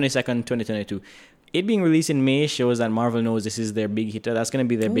 May 22nd, 2022. It being released in May shows that Marvel knows this is their big hitter. That's going to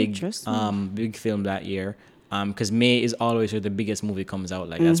be their big film that year. Because May is always where the biggest movie comes out.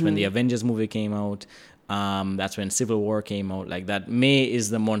 Like that's when the Avengers movie came out. That's when Civil War came out. Like that, May is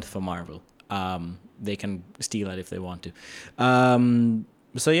the month for Marvel. They can steal it if they want to.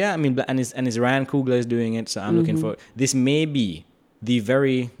 So yeah, I mean, and it's Ryan Coogler is doing it. So I'm looking for this. May be the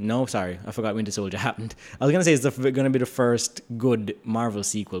I forgot Winter Soldier happened. I was gonna say it's gonna be the first good Marvel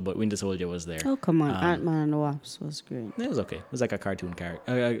sequel, but Winter Soldier was there. Oh come on, Ant-Man and the Wasp was great. It was okay. It was like a cartoon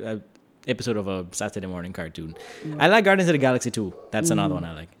character, episode of a Saturday morning cartoon. I like Guardians of the Galaxy too. That's another one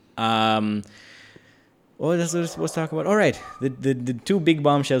I like. Let's talk about. All right, the two big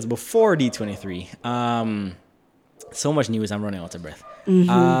bombshells before D23. So much news, I'm running out of breath.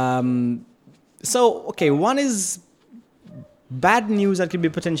 So okay, one is bad news that could be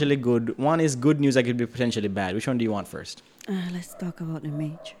potentially good. One is good news that could be potentially bad. Which one do you want first? Let's talk about the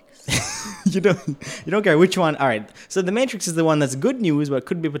Matrix. You don't care which one. All right. So the Matrix is the one that's good news, but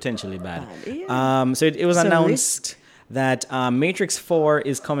could be potentially bad. Yeah. So it was announced that Matrix 4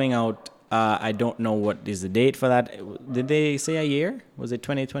 is coming out. I don't know what is the date for that. Did they say a year? Was it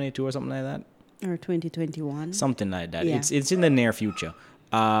 2022 or something like that? Or 2021? Something like that. Yeah. It's in the near future.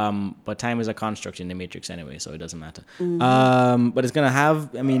 But time is a construct in the Matrix anyway, so it doesn't matter. But it's gonna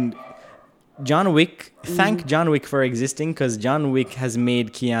have. I mean, John Wick. Thank John Wick for existing, because John Wick has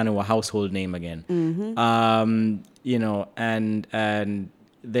made Keanu a household name again. You know, and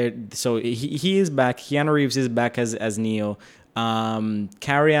there. So he is back. Keanu Reeves is back as Neo.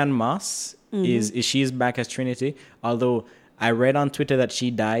 Carrie-Anne Moss she's back as Trinity. Although I read on Twitter that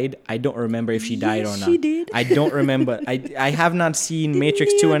she died. I don't remember if she died or not. She did. I don't remember. I have not seen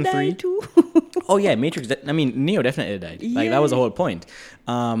Matrix 2 and 3. Oh yeah, Matrix. I mean, Neo definitely died. Like that was the whole point.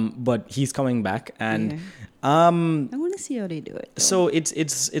 But he's coming back, and I want to see how they do it. Though. So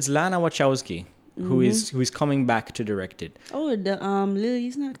it's Lana Wachowski who is coming back to direct it. Oh,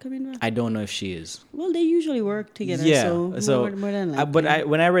 Lily's not coming back. I don't know if she is. Well, they usually work together. Yeah. So more than likely. But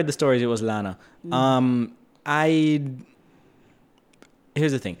when I read the stories, it was Lana.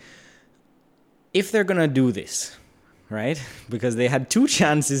 Here's the thing. If they're gonna do this, right? Because they had 2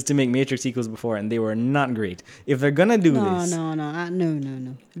 chances to make Matrix sequels before, and they were not great. If they're gonna do this,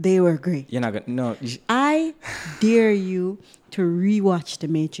 no, they were great. You're not gonna. No. I dare you to rewatch the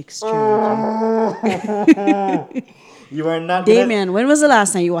Matrix trilogy. You are not. Damien, when was the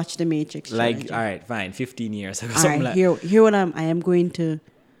last time you watched the Matrix trilogy? Like, all right, fine, 15 years. All right, here what I am going to.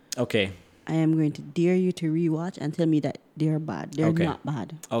 Okay. I am going to dare you to rewatch and tell me that they're bad. They're not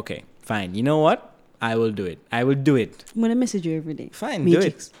bad. Okay, fine. You know what? I will do it. I will do it. I'm gonna message you every day. Fine,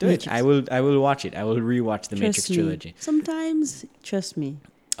 Matrix, do it. I will watch it. I will rewatch the Matrix trilogy. Sometimes, trust me.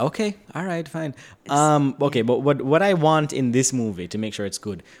 Okay, all right, fine. Okay, but what I want in this movie to make sure it's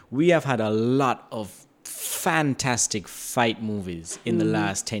good, we have had a lot of fantastic fight movies in the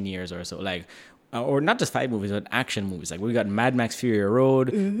last 10 years or so. Like, or not just fight movies, but action movies. Like we got Mad Max Fury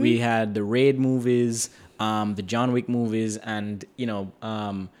Road. We had the Raid movies, the John Wick movies, and you know.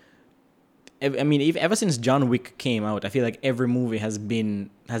 I mean, ever since John Wick came out, I feel like every movie has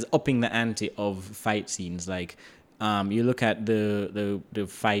upping the ante of fight scenes. Like, you look at the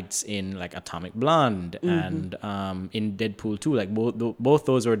fights in like Atomic Blonde and in Deadpool 2. Like both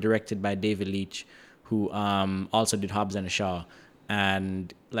those were directed by David Leitch, who also did Hobbs and Shaw.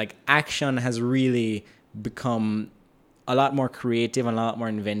 And like action has really become a lot more creative and a lot more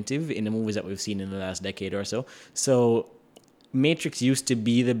inventive in the movies that we've seen in the last decade or so. So Matrix used to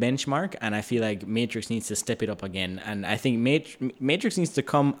be the benchmark, and I feel like Matrix needs to step it up again. And I think Matrix needs to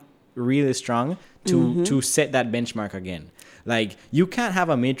come really strong to set that benchmark again. Like, you can't have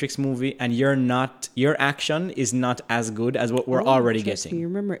a Matrix movie and your action is not as good as what we're already getting. Me.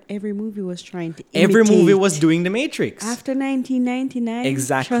 Remember, every movie was trying to Every movie was doing the Matrix. After 1999,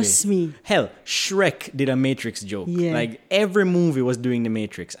 exactly. Trust me. Hell, Shrek did a Matrix joke. Yeah. Like, every movie was doing the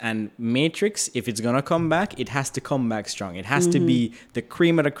Matrix. And Matrix, if it's gonna come back, it has to come back strong. It has to be the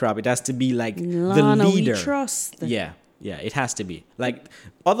cream of the crop. It has to be like Lana, the leader. We trust. Yeah, it has to be. Like,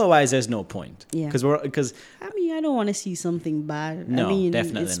 otherwise there's no point. Yeah. Because I mean, I don't want to see something bad. No, I mean,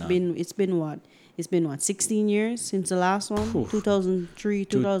 definitely not. It's been what 16 years since the last one? 2003,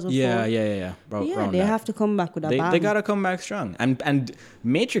 2004. Yeah. They have to come back with a bang. They gotta come back strong. And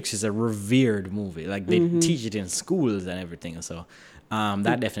Matrix is a revered movie. Like, they teach it in schools and everything. So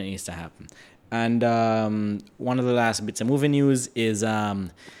that definitely needs to happen. And one of the last bits of movie news is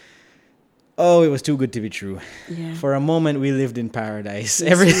Oh, it was too good to be true. Yeah. For a moment, we lived in paradise.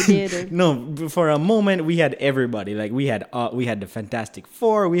 Yes, we did. No, for a moment, we had everybody. Like we had the Fantastic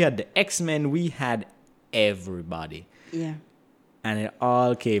Four, we had the X-Men, we had everybody, Yeah. and it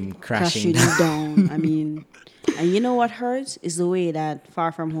all came crashing Crashing down. down. I mean, and you know what hurts is the way that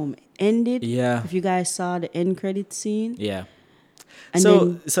Far From Home ended. Yeah. If you guys saw the end credit scene. Yeah. And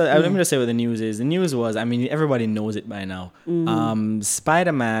So, then- let me just say what the news is. The news was, I mean, everybody knows it by now.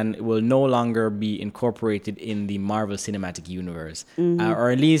 Spider-Man will no longer be incorporated in the Marvel Cinematic Universe, or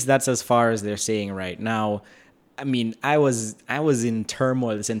at least that's as far as they're saying right now. I mean, I was in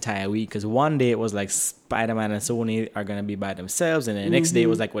turmoil this entire week because one day it was like Spider-Man and Sony are gonna be by themselves, and then the next day it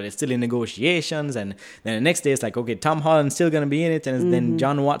was like, well, it's still in negotiations, and then the next day it's like, okay, Tom Holland's still gonna be in it, and then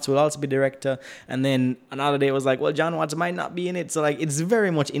John Watts will also be director, and then another day it was like, well, John Watts might not be in it, so like it's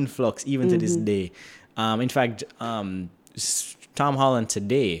very much in flux even to this day. In fact, Tom Holland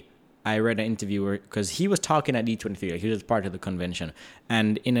today, I read an interview because he was talking at D23, like he was part of the convention,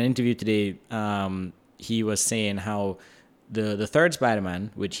 and in an interview today, he was saying how the third Spider-Man,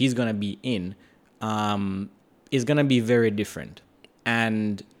 which he's gonna be in, is gonna be very different,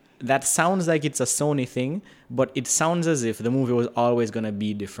 and that sounds like it's a Sony thing, but it sounds as if the movie was always gonna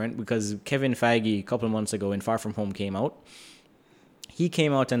be different because Kevin Feige a couple of months ago when Far From Home came out, he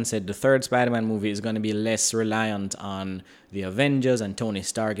came out and said the third Spider-Man movie is going to be less reliant on the Avengers and Tony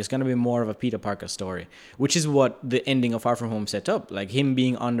Stark. It's going to be more of a Peter Parker story, which is what the ending of Far From Home set up. Like him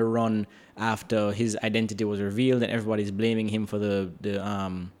being on the run after his identity was revealed and everybody's blaming him for the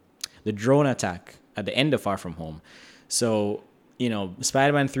drone attack at the end of Far From Home. So, you know,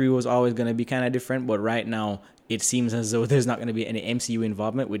 Spider-Man 3 was always going to be kind of different, but right now it seems as though there's not going to be any MCU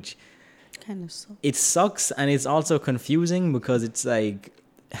involvement, which kind of so. it sucks, and it's also confusing because it's like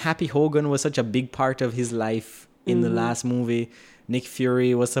Happy Hogan was such a big part of his life in the last movie. Nick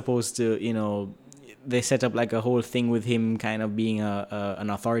Fury was supposed to, you know, they set up like a whole thing with him kind of being an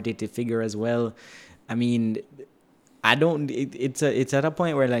authoritative figure as well. I mean, it's at a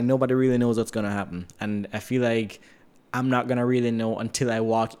point where like nobody really knows what's gonna happen, and I feel like I'm not gonna really know until I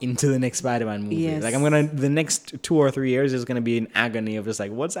walk into the next Spider-Man movie. Yes. Like the next 2 or 3 years is gonna be an agony of just like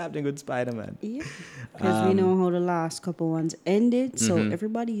what's happening with Spider-Man. Yeah, because we know how the last couple ones ended, so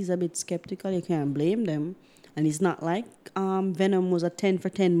everybody's a bit skeptical. You can't blame them, and it's not like Venom was a 10 for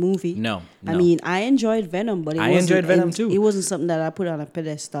 10 movie. No. I mean, I enjoyed Venom, but I enjoyed Venom too. It wasn't something that I put on a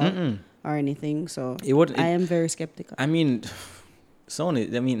pedestal or anything. So I am very skeptical. I mean,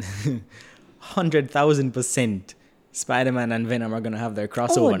 Sony. I mean, 100,000%. Spider-Man and Venom are gonna have their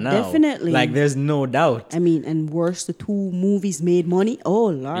crossover now. Definitely. Like, there's no doubt. I mean, and worse, the two movies made money. Oh,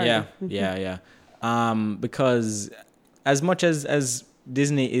 Lord. Yeah. Because as much as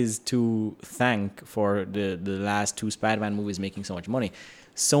Disney is to thank for the last two Spider-Man movies making so much money,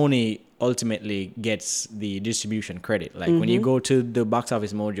 Sony ultimately gets the distribution credit. Like, when you go to the Box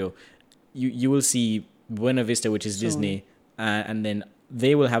Office Mojo, you will see Buena Vista, which is Disney, and then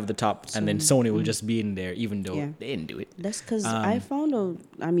they will have the top, and then Sony will just be in there, even though they didn't do it. That's because I found out,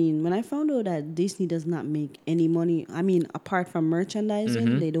 I mean, when I found out that Disney does not make any money, I mean, apart from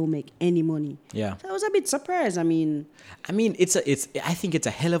merchandising, they don't make any money. Yeah. So I was a bit surprised. I mean, I think it's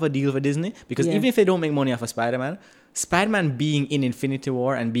a hell of a deal for Disney, because even if they don't make money off of Spider-Man being in Infinity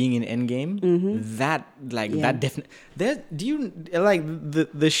War and being in Endgame, that definitely. Do you like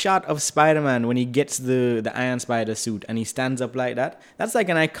the shot of Spider-Man when he gets the Iron Spider suit and he stands up like that? That's like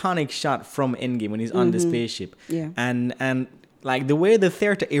an iconic shot from Endgame when he's on the spaceship. Yeah. And like the way the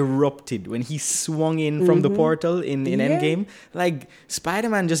theater erupted when he swung in from the portal in Endgame, like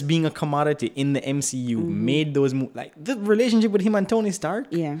Spider-Man just being a commodity in the MCU made those like the relationship with him and Tony Stark.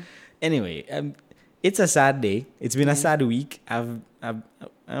 Yeah. Anyway, it's a sad day. It's been a sad week. I've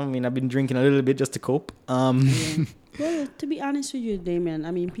been drinking a little bit just to cope. Well, to be honest with you, Damien,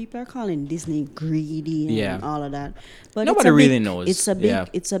 I mean, people are calling Disney greedy and all of that, but nobody really knows.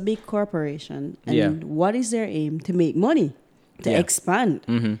 It's a big corporation, and what is their aim? To make money, to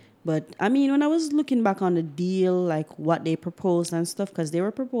expand. But I mean, when I was looking back on the deal, like what they proposed and stuff, because they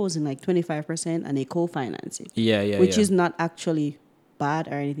were proposing like 25% and they co-finance it. Which is not actually bad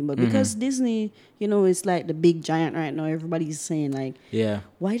or anything, but because Disney, you know, is like the big giant right now, everybody's saying like,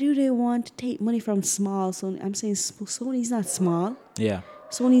 why do they want to take money from small Sony? I'm saying Sony's not small.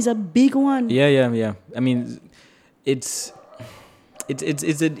 Sony's a big one. I mean, it's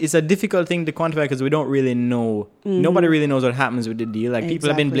a difficult thing to quantify because we don't really know. Nobody really knows what happens with the deal. Like, people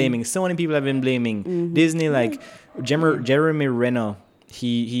have been blaming Sony, people have been blaming Disney. Like, Jeremy Renner,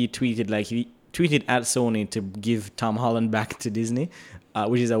 he tweeted like tweeted at Sony to give Tom Holland back to Disney,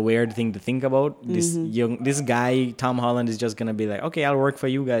 which is a weird thing to think about. This guy, Tom Holland, is just gonna be like, okay, I'll work for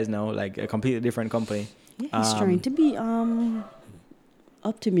you guys now, like a completely different company. Yeah, he's trying to be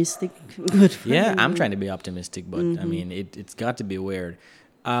optimistic. Good for yeah, him. I'm trying to be optimistic, but I mean, it's got to be weird.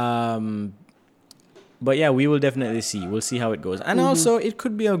 But yeah, we will definitely see. We'll see how it goes. And also, it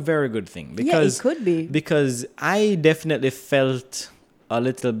could be a very good thing. Because, it could be. Because I definitely felt a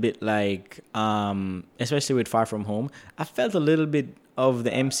little bit like, especially with Far From Home, I felt a little bit of the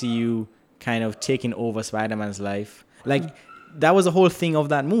MCU kind of taking over Spider-Man's life. Like, that was the whole thing of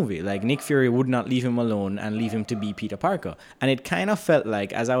that movie. Like, Nick Fury would not leave him alone and leave him to be Peter Parker. And it kind of felt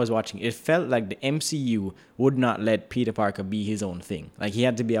like, as I was watching, it felt like the MCU would not let Peter Parker be his own thing. Like, he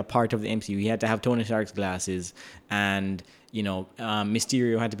had to be a part of the MCU. He had to have Tony Stark's glasses. And, you know,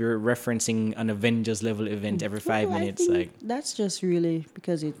 Mysterio had to be referencing an Avengers level event every 5 minutes. I think like, that's just really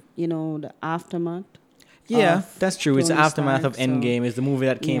because it, the aftermath. yeah, that's true. It's the Tony aftermath Stark, of Endgame. It's the movie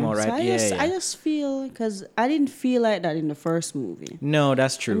that came out, right? So I just feel, because I didn't feel like that in the first movie. No,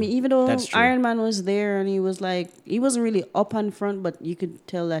 that's true. I mean, even though That's true. Iron Man was there and he was like, he wasn't really up on front, but you could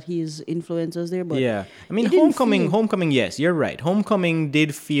tell that his influence was there. But yeah, I mean, it didn't Homecoming. Yes, you're right. Homecoming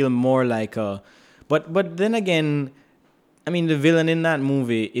did feel more like a, but then again, I mean, the villain in that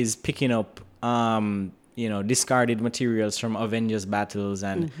movie is picking up, discarded materials from Avengers battles,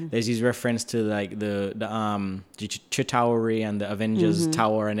 and there's this reference to like the Chitauri and the Avengers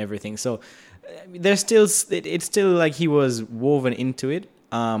Tower and everything. So there's still, it's still like he was woven into it.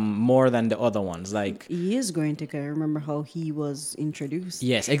 More than the other ones, like he is going to remember how he was introduced.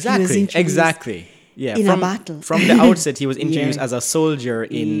 yes, He was exactly, introduced exactly. Yeah, in a battle. from the outset, he was introduced Yeah. as a soldier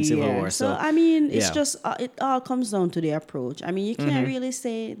in Civil Yeah. War. So I mean, it's yeah. just it all comes down to the approach. I mean, you can't really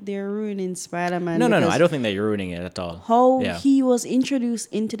say they're ruining Spider-Man. no, because I don't think that you're ruining it at all. How yeah. he was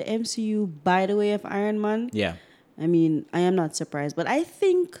introduced into the MCU by the way of Iron Man. Yeah, I mean, I am not surprised, but I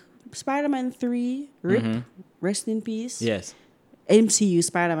think Spider-Man 3, rest in peace. yes, MCU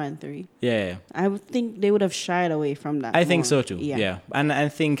Spider-Man 3. yeah. I would think they would have shied away from that. I think more. so too. Yeah. And I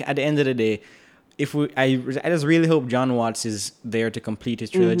think at the end of the day, I just really hope John Watts is there to complete his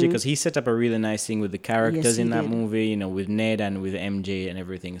trilogy, because he set up a really nice thing with the characters Yes, he in that did. movie, with Ned and with MJ and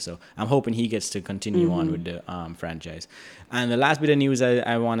everything. So I'm hoping he gets to continue on with the franchise. And the last bit of news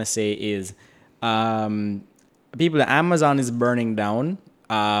I want to say is, Amazon is burning down.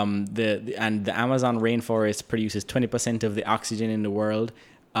 The Amazon rainforest produces 20% of the oxygen in the world.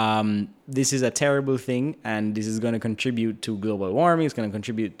 This is a terrible thing, and this is going to contribute to global warming. It's going to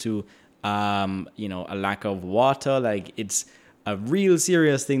contribute to a lack of water. Like, it's a real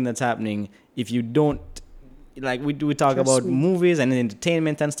serious thing that's happening. If you don't, like, we talk Trust about me. movies and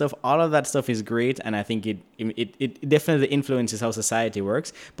entertainment and stuff, all of that stuff is great, and I think it definitely influences how society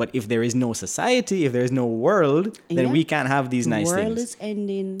works. But if there is no society, if there is no world, then Yeah. we can't have these nice the world things. is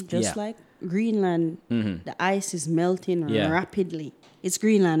ending, just Yeah. like Greenland. The ice is melting Yeah. rapidly. It's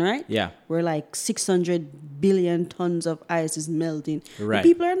Greenland, right? Yeah. Where like 600 billion tons of ice is melting. Right. The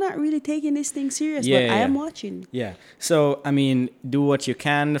people are not really taking this thing serious, Yeah, but I yeah. am watching. Yeah. So, I mean, do what you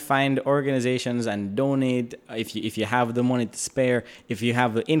can, find organizations and donate if you have the money to spare. If you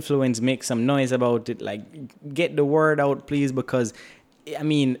have the influence, make some noise about it. Like, get the word out, please, because, I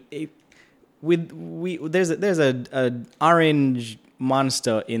mean, there's a orange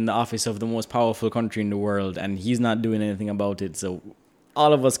monster in the office of the most powerful country in the world, and he's not doing anything about it. So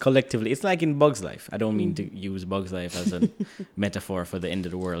all of us collectively, it's like in Bug's Life. I don't mean to use Bug's Life as a metaphor for the end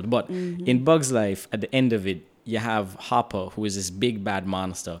of the world, but in Bug's Life, at the end of it, you have Hopper, who is this big bad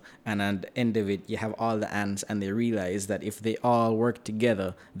monster, and at the end of it, you have all the ants, and they realize that if they all work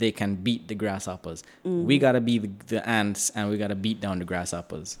together, they can beat the grasshoppers. We gotta be the ants, and we gotta beat down the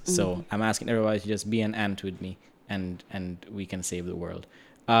grasshoppers. So I'm asking everybody to just be an ant with me, and we can save the world.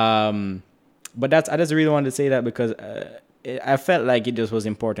 But I just really wanted to say that because I felt like it just was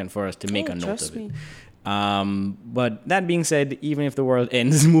important for us to make a note Trust of it. me. But that being said, even if the world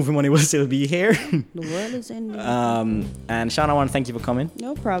ends, Movie Money will still be here. The world is ending. And Sean, I want to thank you for coming.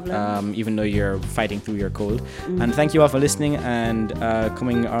 No problem. Even though you're fighting through your cold. And thank you all for listening and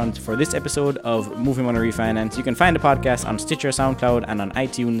coming on for this episode of Movie Money Refinance. You can find the podcast on Stitcher, SoundCloud, and on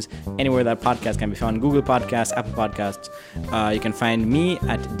iTunes, anywhere that podcast can be found. Google Podcasts, Apple Podcasts. You can find me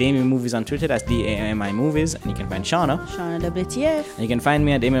at Damien Movies on Twitter. That's DAMI Movies. And you can find Shauna. Shauna WTF. And you can find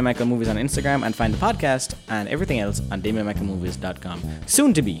me at Damien Michael Movies on Instagram, and find the podcast and everything else on DamienMichaelMovies.com.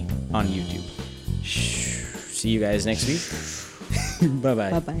 Soon to be on YouTube. See you guys next week.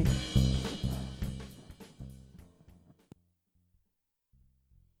 Bye-bye. Bye-bye.